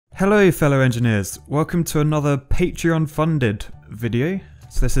Hello fellow engineers, welcome to another Patreon funded video.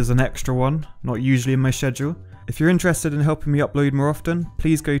 So this is an extra one, not usually in my schedule. If you're interested in helping me upload more often,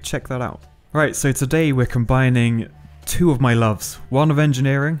 please go check that out. Right, so today we're combining two of my loves, one of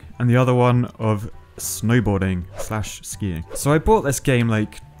engineering and the other one of snowboarding / skiing. So I bought this game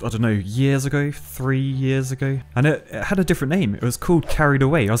like, I don't know, years ago, 3 years ago, and it had a different name. It was called Carried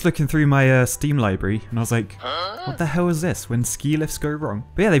Away. I was looking through my Steam library and I was like, what the hell is this when ski lifts go wrong?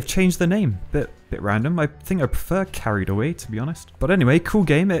 But yeah, they've changed the name. Bit random. I think I prefer Carried Away, to be honest. But anyway, cool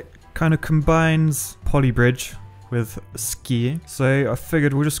game. It kind of combines polybridge with skiing. So I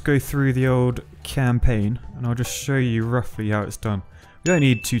figured we'll just go through the old campaign and I'll just show you roughly how it's done. You don't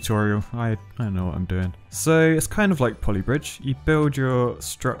need tutorial, I don't know what I'm doing. So it's kind of like polybridge. You build your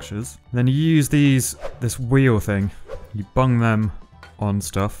structures, then you use this wheel thing, you bung them on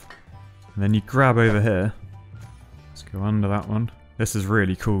stuff, and then you grab over here. Let's go under that one. This is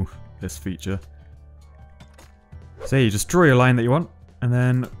really cool, this feature. So you just draw your line that you want, and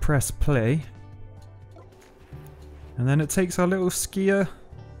then press play. And then it takes our little skier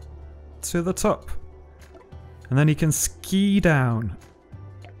to the top. And then he can ski down.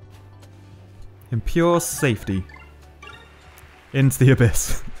 In pure safety. Into the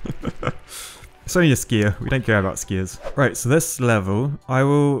abyss. It's only a skier, we don't care about skiers. Right, so this level, I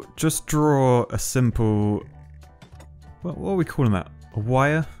will just draw a simple... What are we calling that? A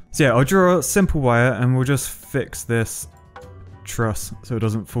wire? So yeah, I'll draw a simple wire and we'll just fix this truss so it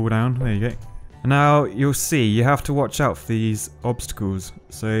doesn't fall down. There you go. And now you'll see, you have to watch out for these obstacles.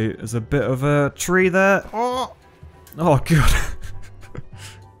 So there's a bit of a tree there. Oh god.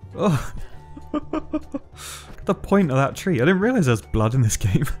 Oh. The point of that tree. I didn't realise there's blood in this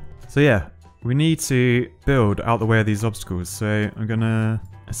game. So yeah, we need to build out the way of these obstacles. So I'm gonna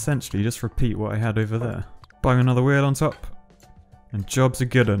essentially just repeat what I had over there. Bang another wheel on top. And job's a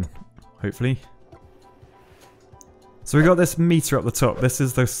good one, hopefully. So we got this meter up the top. This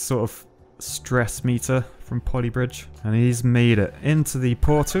is the sort of stress meter from polybridge. And he's made it into the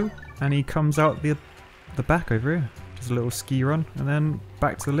portal. And he comes out the back over here. Just a little ski run, and then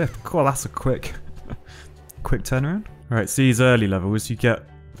back to the lift. Cool, that's a quick turnaround. Alright, so these early levels, you get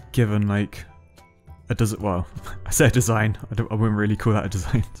given like a well, I say a design, I wouldn't really call that a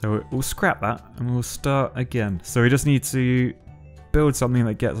design. So we'll scrap that, and we'll start again. So we just need to build something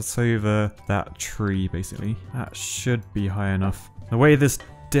that gets us over that tree, basically. That should be high enough. The way this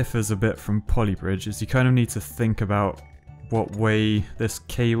differs a bit from polybridge is you kind of need to think about what way this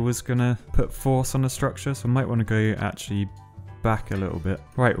cable is gonna put force on the structure, so I might want to go actually back a little bit.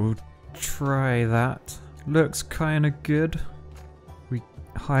 Right, we'll try that. Looks kind of good. We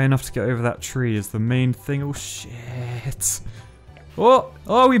high enough to get over that tree is the main thing. Oh shit!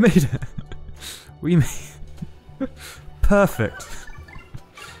 Oh, we made it. We made perfect.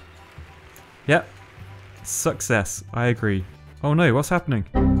 Yep, success. I agree. Oh no, what's happening?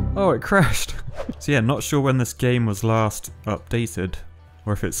 Oh, it crashed. So yeah, not sure when this game was last updated,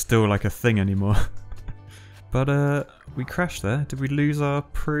 or if it's still like a thing anymore. But we crashed there. Did we lose our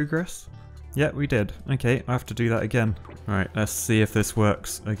progress? Yeah, we did. Okay, I have to do that again. Alright, let's see if this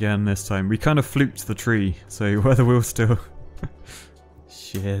works again this time. We kind of fluked the tree, so whether we'll still...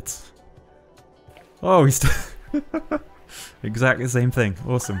 Shit. Oh, we still... Exactly the same thing.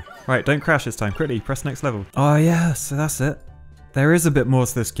 Awesome. Right, don't crash this time. Quickly, press next level. Oh yeah, so that's it. There is a bit more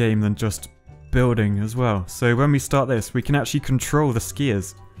to this game than just building as well. So when we start this, we can actually control the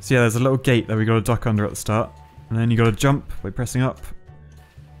skiers. So yeah, there's a little gate that we got to duck under at the start. And then you got to jump by pressing up.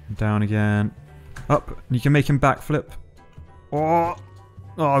 Down again. Up. And you can make him backflip. Oh,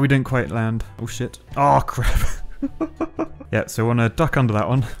 we didn't quite land. Oh shit. Oh crap. Yeah, so I want to duck under that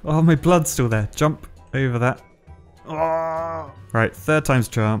one. Oh, my blood's still there. Jump over that. Oh. Right, third time's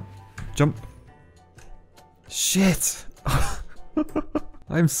charm. Jump. Shit.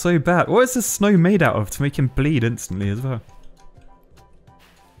 I'm so bad. What is this snow made out of to make him bleed instantly as well?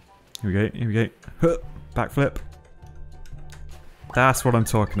 Here we go, here we go. Backflip. That's what I'm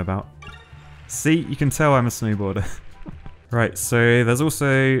talking about. See, you can tell I'm a snowboarder. Right, so there's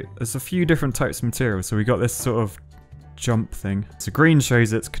a few different types of material. So we got this sort of jump thing. So green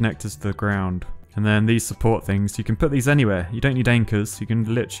shows it's connected to the ground. And then these support things, you can put these anywhere. You don't need anchors, you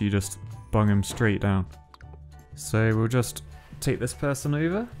can literally just bung them straight down. So we'll just take this person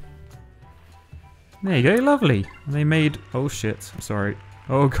over. There you go, lovely. And they made... Oh shit, I'm sorry.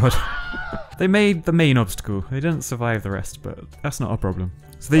 Oh god. They made the main obstacle. They didn't survive the rest, but that's not a problem.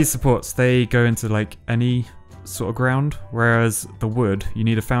 So these supports, they go into like any sort of ground, whereas the wood, you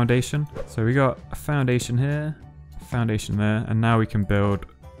need a foundation. So we got a foundation here, a foundation there, and now we can build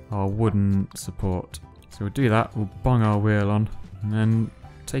our wooden support. So we'll do that, we'll bung our wheel on, and then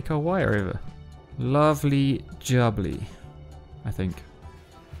take our wire over. Lovely jubbly, I think.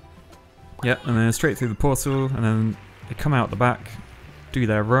 Yep, and then straight through the portal, and then they come out the back, do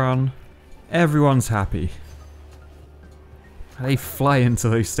their run. Everyone's happy. They fly into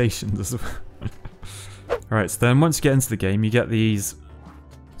those stations as well. Alright, so then once you get into the game, you get these.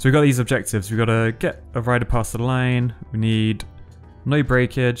 So we've got these objectives. We've got to get a rider past the line. We need no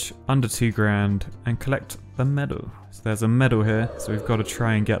breakage, under 2 grand, and collect the medal. So there's a medal here, so we've got to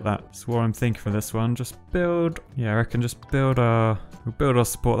try and get that. So what I'm thinking for this one, just build. Yeah, I reckon just build our. We'll build our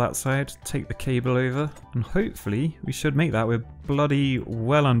support that side, take the cable over, and hopefully we should make that. We're bloody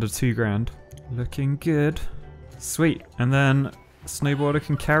well under 2 grand. Looking good. Sweet. And then snowboarder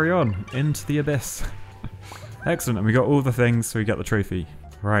can carry on into the abyss. Excellent. And we got all the things, so we get the trophy.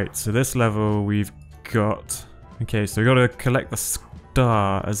 Right, so this level we've got... Okay, so we got to collect the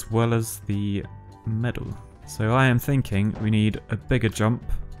star as well as the medal. So I am thinking we need a bigger jump.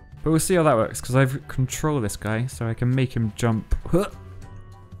 But we'll see how that works, because I've controlled this guy, so I can make him jump. Oh,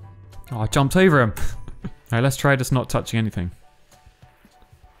 I jumped over him. Alright, let's try just not touching anything.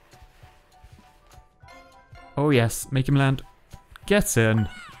 Oh yes, make him land. Get in.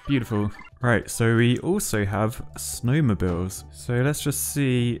 Beautiful. Right, so we also have snowmobiles. So let's just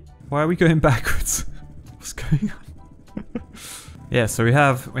see. Why are we going backwards? What's going on? Yeah, so we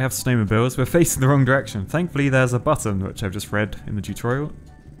have snowmobiles. We're facing the wrong direction. Thankfully there's a button, which I've just read in the tutorial.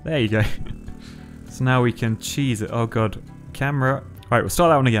 There you go. So now we can cheese it. Oh god. Camera. Right, we'll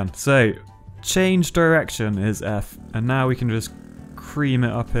start that one again. So, change direction is F. And now we can just cream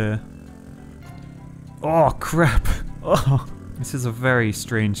it up here. Oh, crap. Oh, this is a very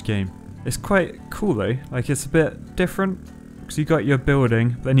strange game. It's quite cool though. Like, it's a bit different. Because you got your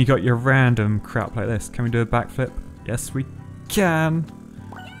building, then you got your random crap like this. Can we do a backflip? Yes, we can.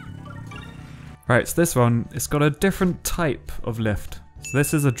 Right, so this one, it's got a different type of lift. So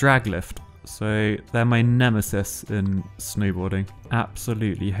this is a drag lift, so they're my nemesis in snowboarding.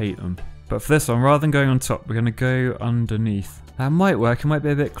 Absolutely hate them. But for this one, rather than going on top, we're going to go underneath. That might work, it might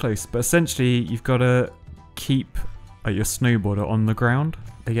be a bit close, but essentially you've got to keep your snowboarder on the ground.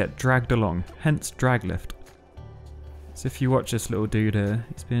 They get dragged along, hence drag lift. So if you watch this little dude here,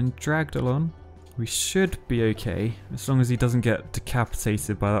 he's being dragged along. We should be okay, as long as he doesn't get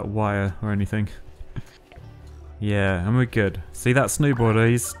decapitated by that wire or anything. Yeah, and we're good. See that snowboarder,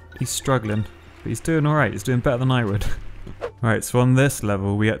 he's struggling, but he's doing alright, he's doing better than I would. Right, so on this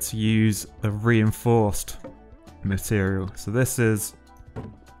level we had to use the reinforced material. So this is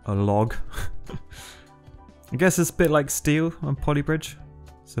a log. I guess it's a bit like steel on Polybridge.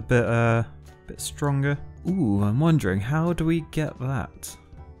 It's a bit stronger. Ooh, I'm wondering, how do we get that?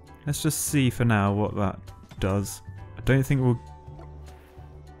 Let's just see for now what that does. I don't think we'll...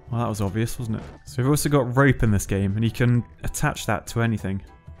 Well, that was obvious, wasn't it? So we've also got rope in this game, and you can attach that to anything,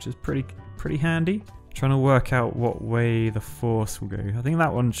 which is pretty handy. Trying to work out what way the force will go. I think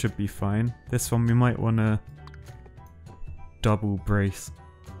that one should be fine. This one we might want to double brace.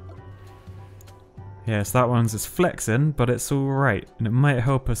 Yeah, so that one's just flexing, but it's alright, and it might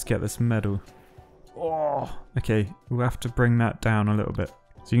help us get this medal. Oh, okay, we'll have to bring that down a little bit.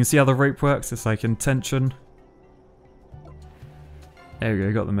 So you can see how the rope works, it's like in tension. There we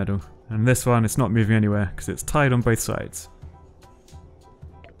go, got the medal. And this one, it's not moving anywhere because it's tied on both sides.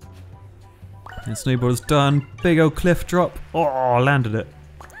 And snowboard's done. Big old cliff drop. Oh, landed it.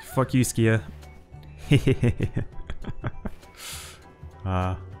 Fuck you, skier.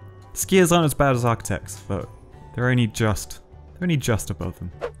 Skiers aren't as bad as architects, but they're only just above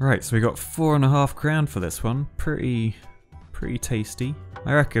them. Right, so we got 4.5 grand for this one. Pretty tasty.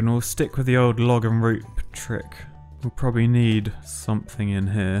 I reckon we'll stick with the old log and rope trick. We'll probably need something in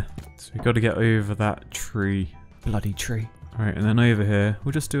here. So we've got to get over that tree. Bloody tree. Alright, and then over here,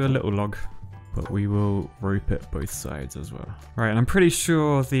 we'll just do a little log. But we will rope it both sides as well. Right, and I'm pretty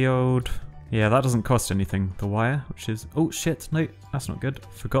sure the old... Yeah, that doesn't cost anything, the wire, which is... Oh shit, no, that's not good.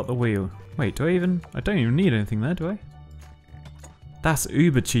 Forgot the wheel. Wait, I don't even need anything there, do I? That's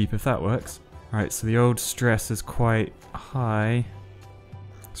uber cheap if that works. Right, so the old stress is quite high.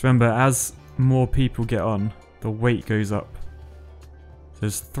 So remember, as more people get on, the weight goes up.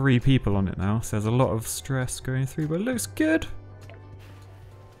 There's 3 people on it now, so there's a lot of stress going through, but it looks good.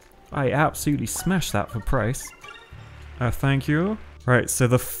 I absolutely smashed that for price. Thank you. Right, so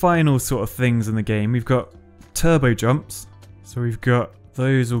the final sort of things in the game, we've got turbo jumps. So we've got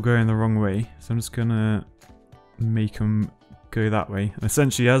those all going the wrong way. So I'm just gonna make them go that way. And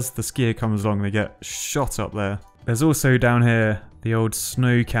essentially, as the skier comes along, they get shot up there. There's also down here the old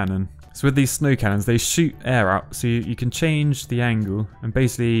snow cannon. So with these snow cannons, they shoot air out, so you can change the angle, and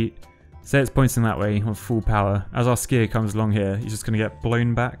basically Say it's pointing that way on full power. As our skier comes along here, he's just going to get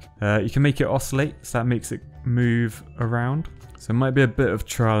blown back. You can make it oscillate, so that makes it move around. So it might be a bit of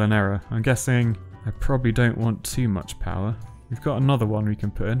trial and error. I'm guessing I probably don't want too much power. We've got another one we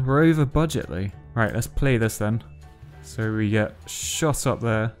can put in. We're over budget though. Right, let's play this then. So we get shot up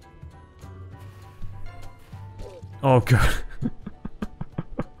there. Oh god.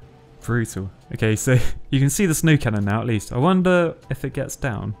 Brutal. Okay, so you can see the snow cannon now at least. I wonder if it gets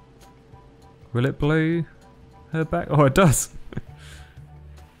down. Will it blow her back? Oh, it does.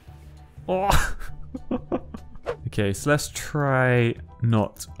 Oh. Okay, so let's try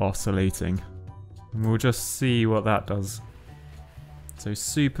not oscillating. And we'll just see what that does. So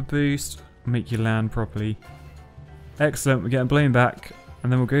super boost, make you land properly. Excellent, we're getting blown back.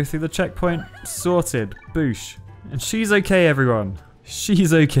 And then we'll go through the checkpoint. Sorted. Boosh. And she's okay, everyone.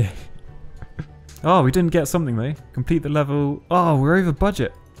 She's okay. Oh, we didn't get something though. Complete the level. Oh, we're over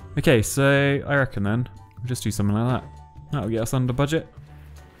budget. Okay, so I reckon then we'll just do something like that. That'll get us under budget.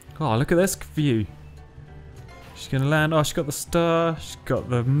 Oh, look at this view. She's gonna land. Oh, she got the star. She's got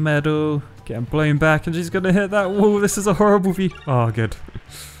the medal. Getting blown back, and she's gonna hit that wall. This is a horrible view. Oh, good.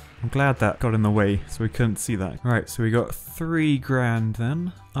 I'm glad that got in the way, so we couldn't see that. Right, so we got 3 grand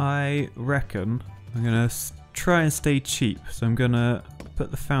then. I reckon I'm gonna try and stay cheap. So I'm gonna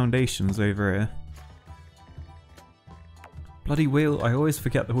put the foundations over here. Bloody wheel, I always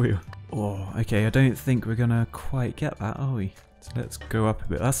forget the wheel. Oh, okay, I don't think we're gonna quite get that, are we? So let's go up a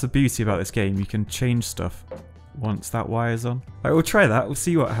bit. That's the beauty about this game, you can change stuff once that wire's on. Alright, we'll try that, we'll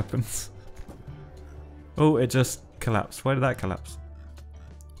see what happens. Oh, it just collapsed. Why did that collapse?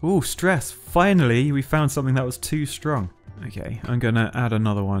 Oh, stress. Finally, we found something that was too strong. Okay, I'm gonna add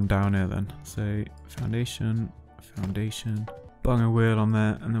another one down here then. So, foundation, foundation, bung a wheel on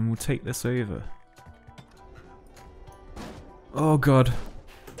there, and then we'll take this over. Oh god.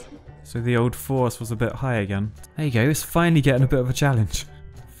 So the old force was a bit high again. There you go, it's finally getting a bit of a challenge.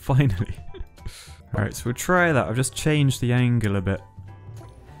 Finally. Alright, so we'll try that. I've just changed the angle a bit.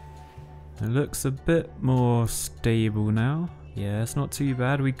 It looks a bit more stable now. Yeah, it's not too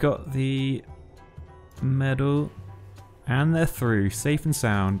bad. We got the medal and they're through, safe and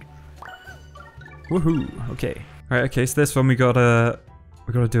sound. Woohoo! Okay. Right, okay, so this one we gotta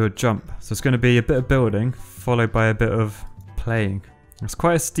do a jump. So it's gonna be a bit of building, followed by a bit of playing. It's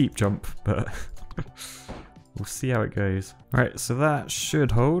quite a steep jump, but we'll see how it goes. Right, so that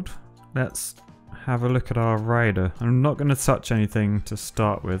should hold. Let's have a look at our rider. I'm not gonna touch anything to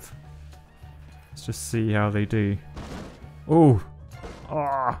start with. Let's just see how they do. Oh!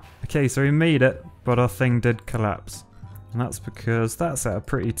 Oh! Okay, so we made it, but our thing did collapse. And that's because that's at a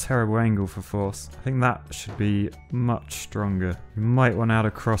pretty terrible angle for force. I think that should be much stronger. We might want to add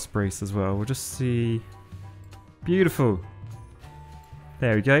a cross brace as well. We'll just see. Beautiful!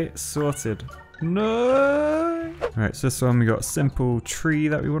 There we go, sorted. No! Alright, so this one we got a simple tree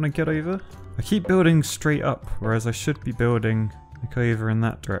that we want to get over. I keep building straight up, whereas I should be building like over in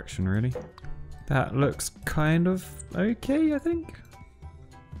that direction, really. That looks kind of okay, I think.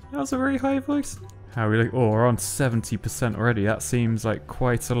 That was a very high voice. How are we like? Oh, we're on 70% already. That seems like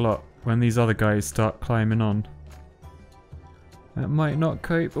quite a lot when these other guys start climbing on. That might not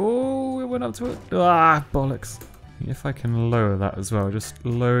cope. Oh, it went up to it. Ah, bollocks. If I can lower that as well, just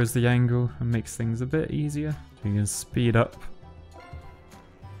lowers the angle and makes things a bit easier. So you can speed up.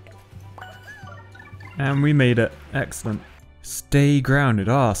 And we made it. Excellent. Stay grounded.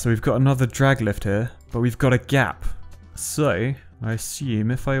 Ah, so we've got another drag lift here, but we've got a gap. So, I assume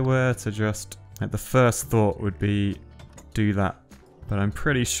if I were to just... like the first thought would be do that. But I'm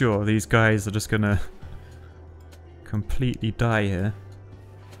pretty sure these guys are just gonna completely die here.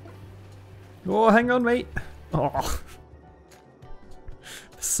 Oh, hang on, mate. Oh.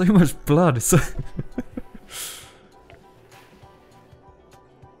 There's so much blood. So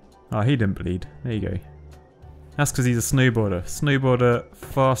oh, he didn't bleed. There you go. That's because he's a snowboarder. Snowboarder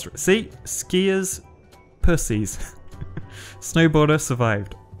faster. See? Skiers, pussies. Snowboarder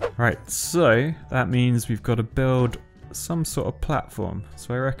survived. Right, so that means we've got to build some sort of platform.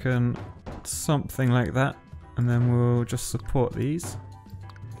 So I reckon something like that. And then we'll just support these.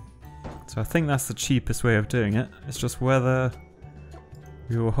 So I think that's the cheapest way of doing it. It's just whether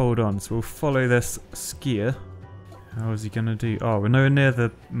we will hold on. So we'll follow this skier. How is he going to do? Oh, we're nowhere near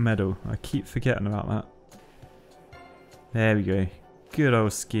the medal. I keep forgetting about that. There we go. Good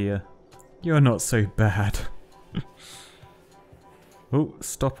old skier. You're not so bad. Oh,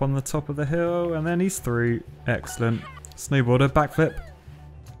 stop on the top of the hill, and then he's through. Excellent. Snowboarder, backflip.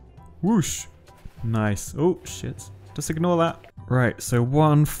 Whoosh. Nice. Oh, shit. Just ignore that. Right, so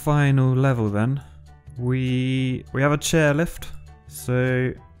one final level then. We have a chairlift.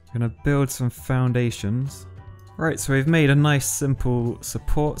 So I'm gonna build some foundations. Right, so we've made a nice simple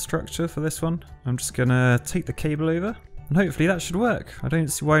support structure for this one. I'm just gonna take the cable over and hopefully that should work. I don't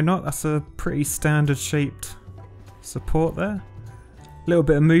see why not. That's a pretty standard shaped support there. A little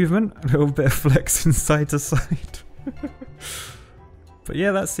bit of movement, a little bit of flexing side to side. But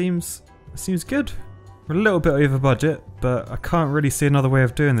yeah, that seems good. We're a little bit over budget, but I can't really see another way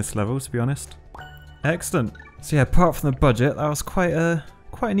of doing this level, to be honest. Excellent. So yeah, apart from the budget, that was quite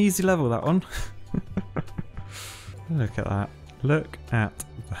an easy level, that one. Look at that. Look at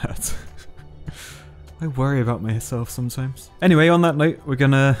that. I worry about myself sometimes. Anyway, on that note, we're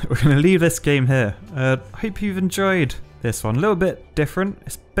gonna leave this game here. Hope you've enjoyed this one. A little bit different.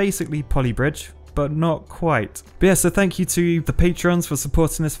 It's basically Polybridge, but not quite. But yeah, so thank you to the Patrons for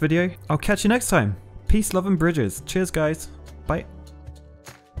supporting this video. I'll catch you next time. Peace, love, and bridges. Cheers, guys. Bye.